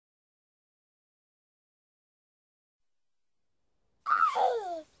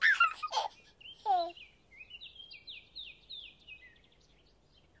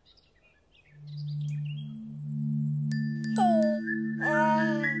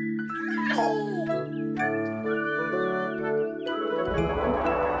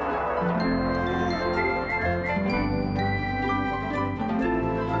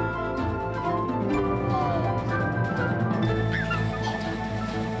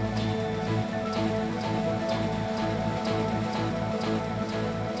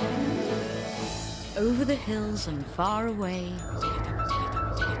Over the hills and far away,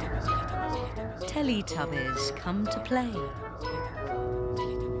 Teletubbies come to play.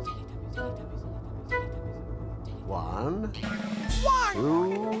 1, 2,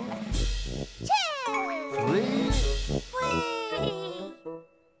 3,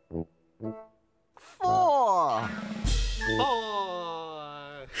 4.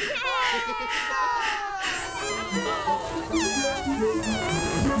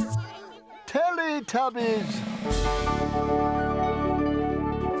 Teletubbies!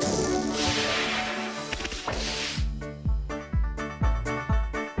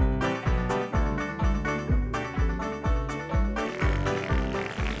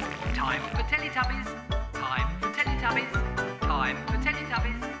 Time for Teletubbies. Time for Teletubbies. Time for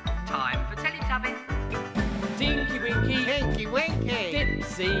Teletubbies. Time for Teletubbies. Tinky Winky. Tinky Winky.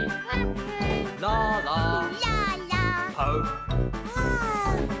 Dipsy. Laa-Laa. Laa-Laa. Po.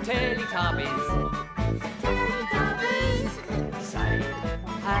 Teletubbies. Teletubbies. Say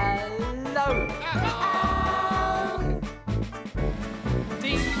hello.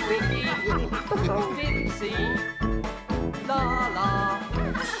 Tinky Winky. Dipsy. Laa-Laa.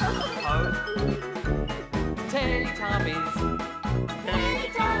 Po. Teletubbies.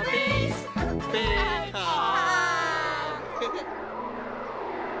 Teletubbies. Big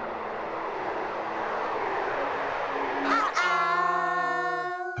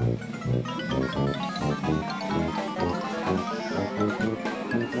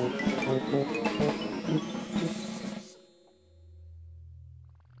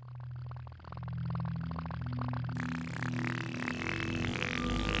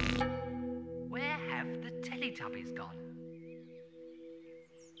Where have the Teletubbies gone?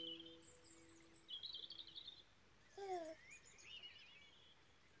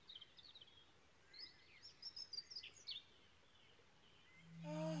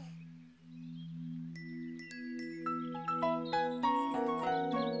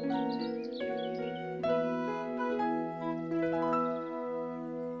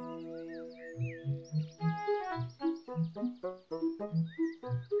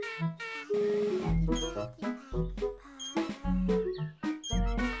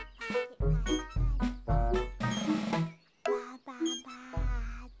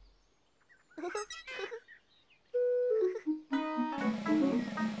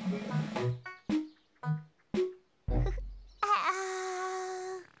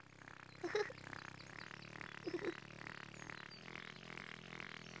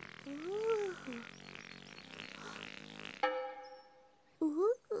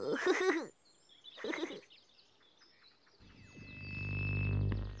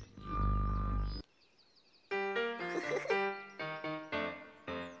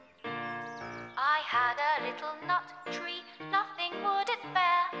 I had a little nut tree, nothing would it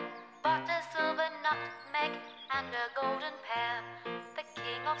bear, but a silver nutmeg and a golden pear. The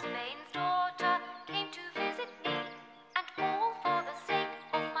King of Spain's daughter came to visit me, and all for the sake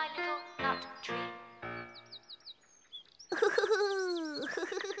of my little nut tree.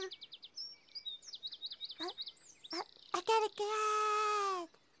 I got a cat.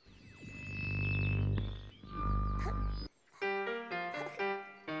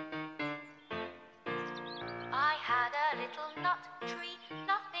 I had a little nut tree,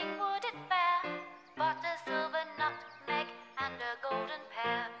 nothing would it bear, but a silver nutmeg and a golden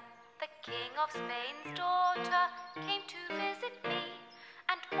pear. The King of Spain's daughter came to visit me,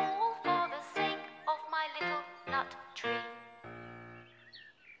 and all for the sake of my little nut tree.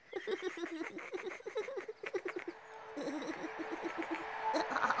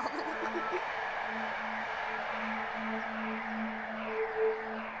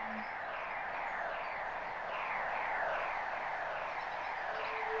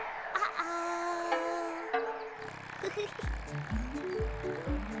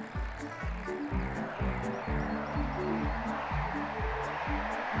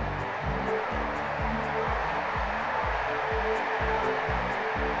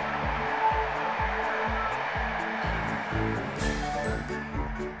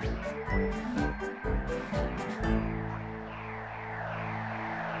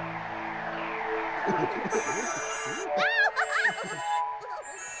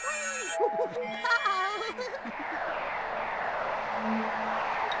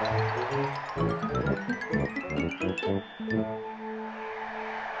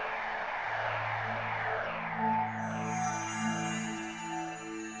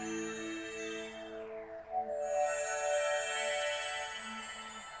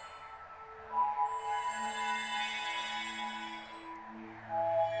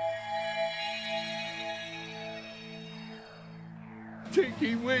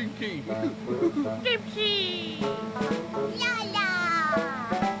 Tinky Winky. Dipsy! Laa-Laa!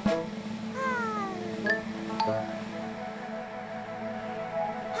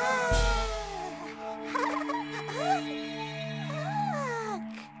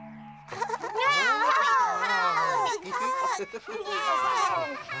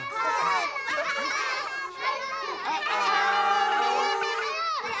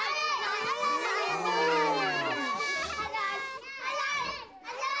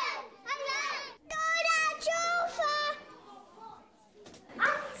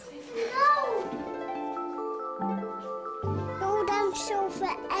 Golden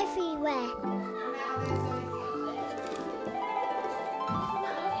silver everywhere.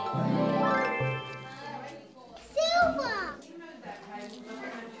 Silver!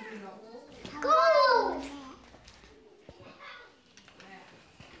 Gold!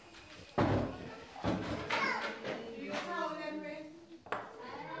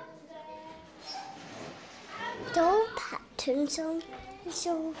 Doll patterns on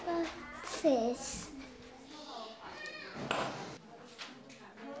silver fish.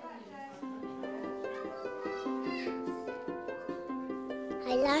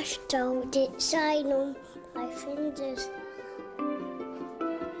 I last told it sign on my fingers.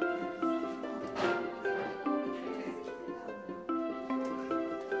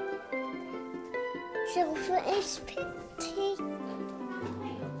 Silver is pretty.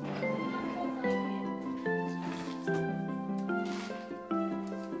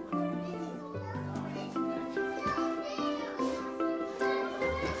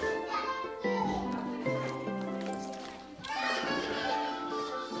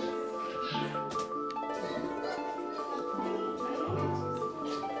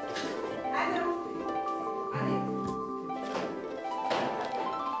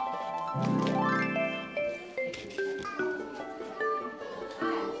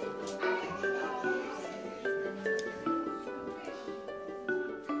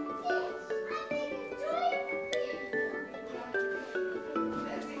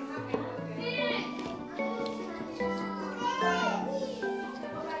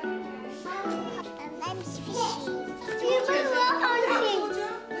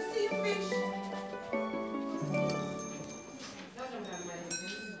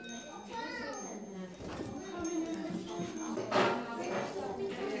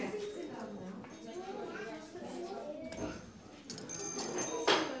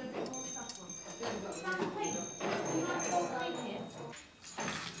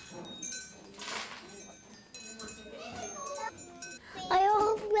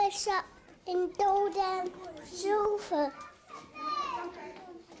 Up in golden silver.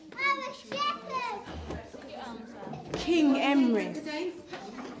 I'm a shepherd. King Emry.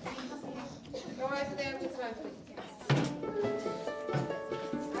 Go over there with Sophie.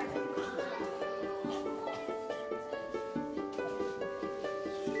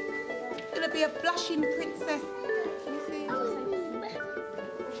 Gonna be a blushing princess. Can you see?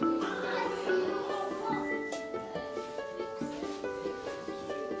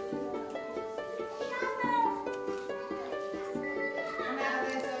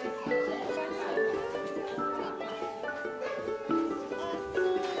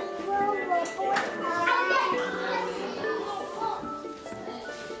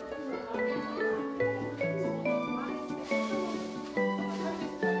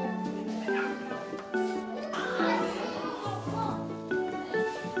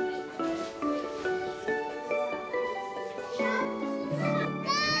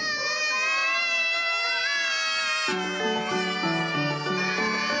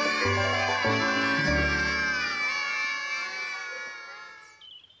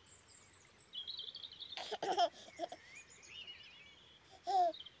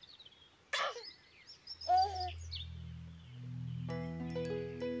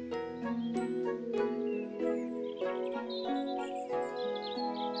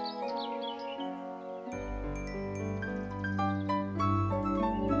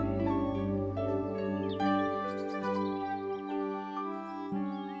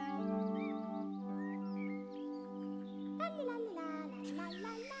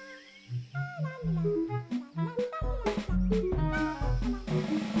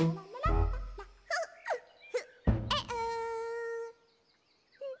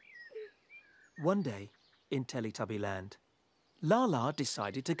 One day, in Teletubbyland, Laa-Laa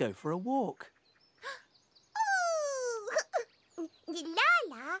decided to go for a walk.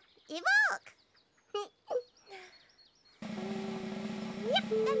 Laa-Laa, you walk.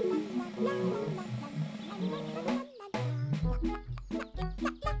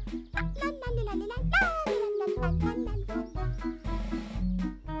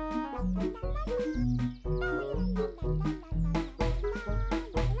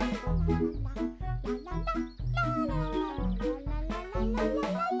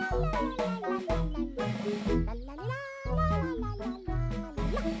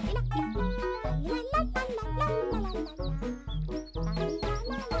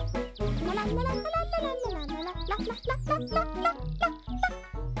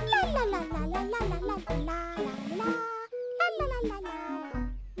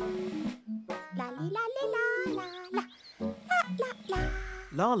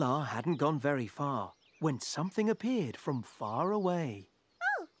 Laa-Laa hadn't gone very far when something appeared from far away.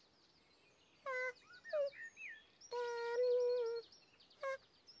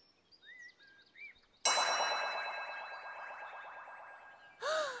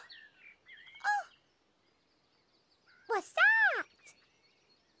 What's that?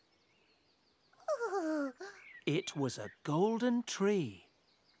 Ooh. It was a golden tree.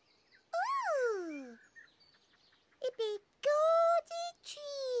 Ooh. A big golden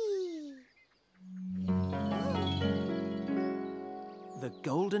tree. The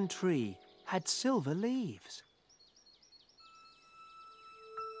golden tree had silver leaves.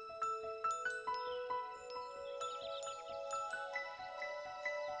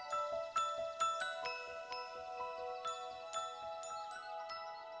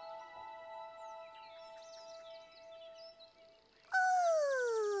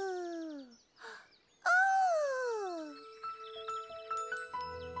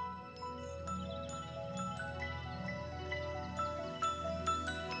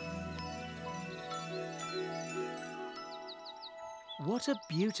 What a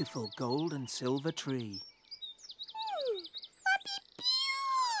beautiful gold and silver tree. What a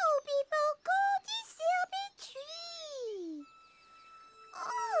beautiful golden silver tree.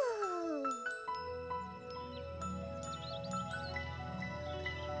 Oh.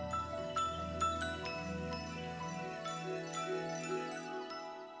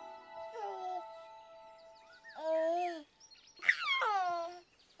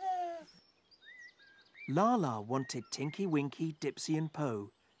 Laa-Laa wanted Tinky Winky, Dipsy and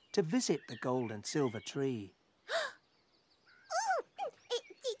Po to visit the gold and silver tree.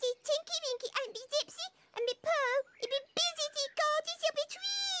 Tinky Winky and me Dipsy and me Po be busy the golden silver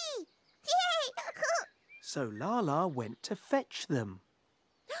tree. Yay! So Laa-Laa went to fetch them.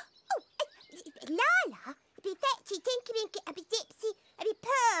 Laa-Laa be fetchy Tinky Winky and me Dipsy and me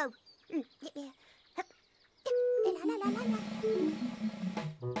Po.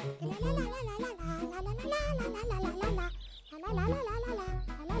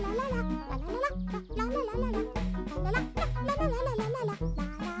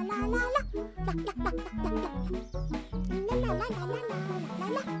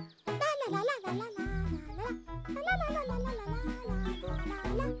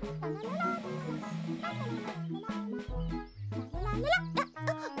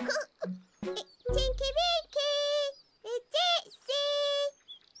 Tinky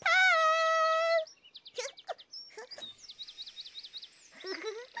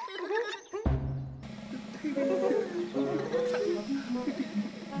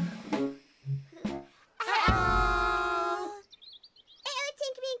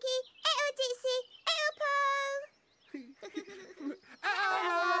Winky, Dipsy, Po.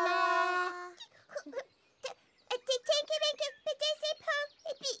 Tinky Winky, Dipsy, Po. Tinky Winky, Dipsy, Po.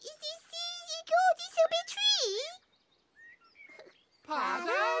 Is this the golden silver tree?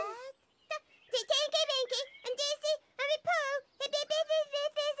 Pardon? Tinky Winky and Dipsy and Po. Visit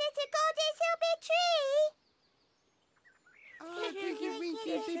the golden silver tree. Oh, Tinky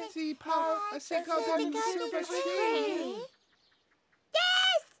Winky, Dipsy, Po, a golden silver tree.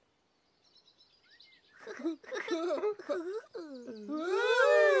 Yes!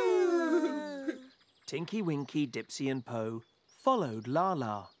 Tinky Winky, Dipsy and Po followed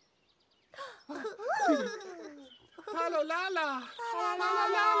Laa-Laa. Follow Laa-Laa. Follow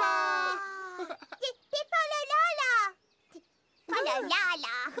Laa-Laa. Follow Laa-Laa. Follow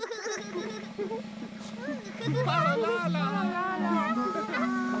Laa-Laa.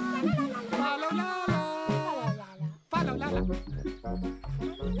 Follow Laa-Laa. Follow Laa-Laa.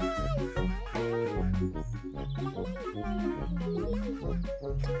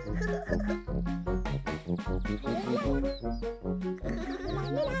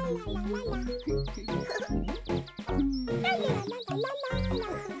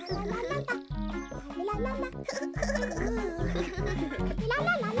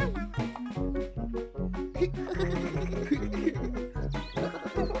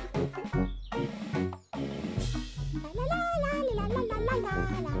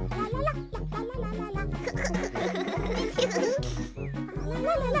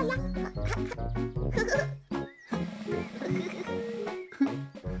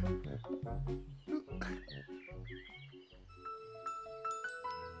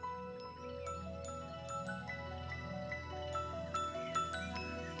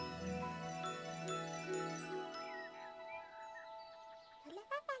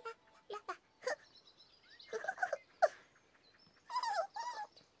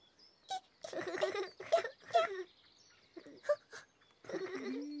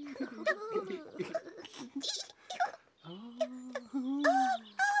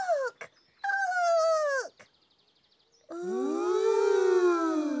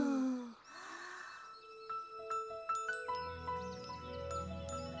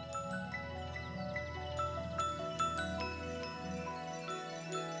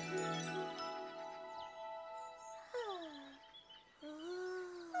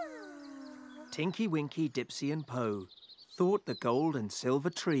 Tinky Winky, Dipsy and Po thought the gold and silver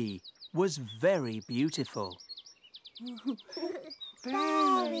tree was very beautiful.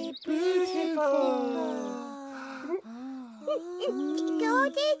 Very beautiful. The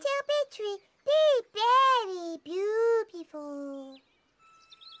golden silver tree be very beautiful.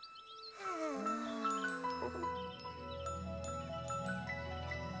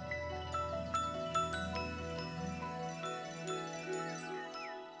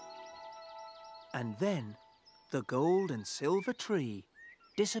 And then the gold and silver tree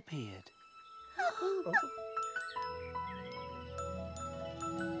disappeared.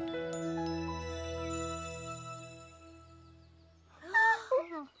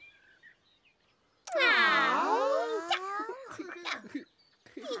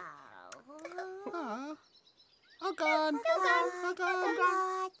 All gone. All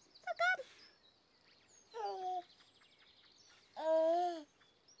gone.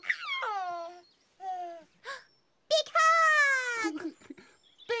 Big hug!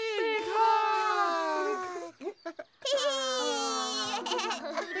 Big hug!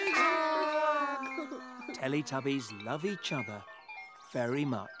 Big hug! Teletubbies love each other very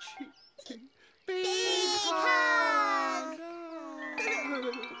much. Big hug!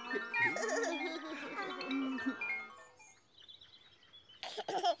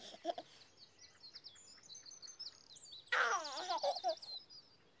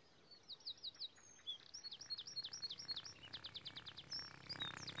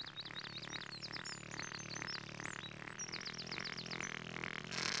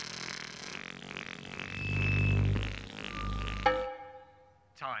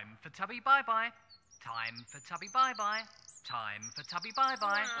 Time for Tubby bye-bye. Time for Tubby bye-bye. Time for Tubby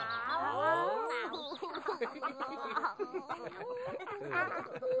bye-bye.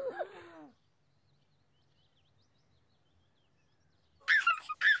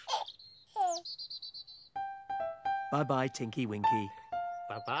 Bye-bye, Tinky Winky.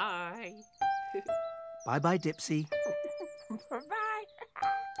 Bye-bye. Bye-bye, Dipsy. Bye-bye.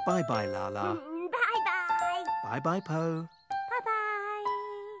 Bye-bye, Laa-Laa. Bye-bye. Bye-bye, Po.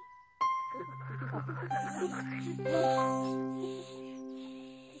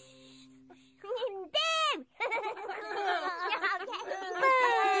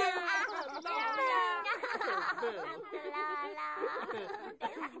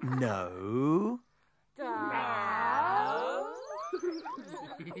 No.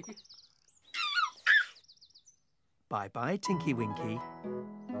 Bye-bye, Tinky Winky.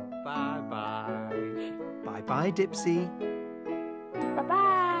 Bye-bye. Bye-bye, Dipsy.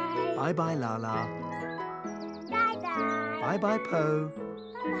 Bye-bye. Bye-bye, Laa-Laa. Bye-bye. Bye-bye, Po.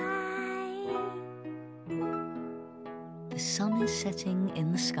 The sun is setting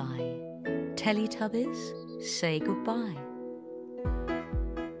in the sky. Teletubbies, say goodbye.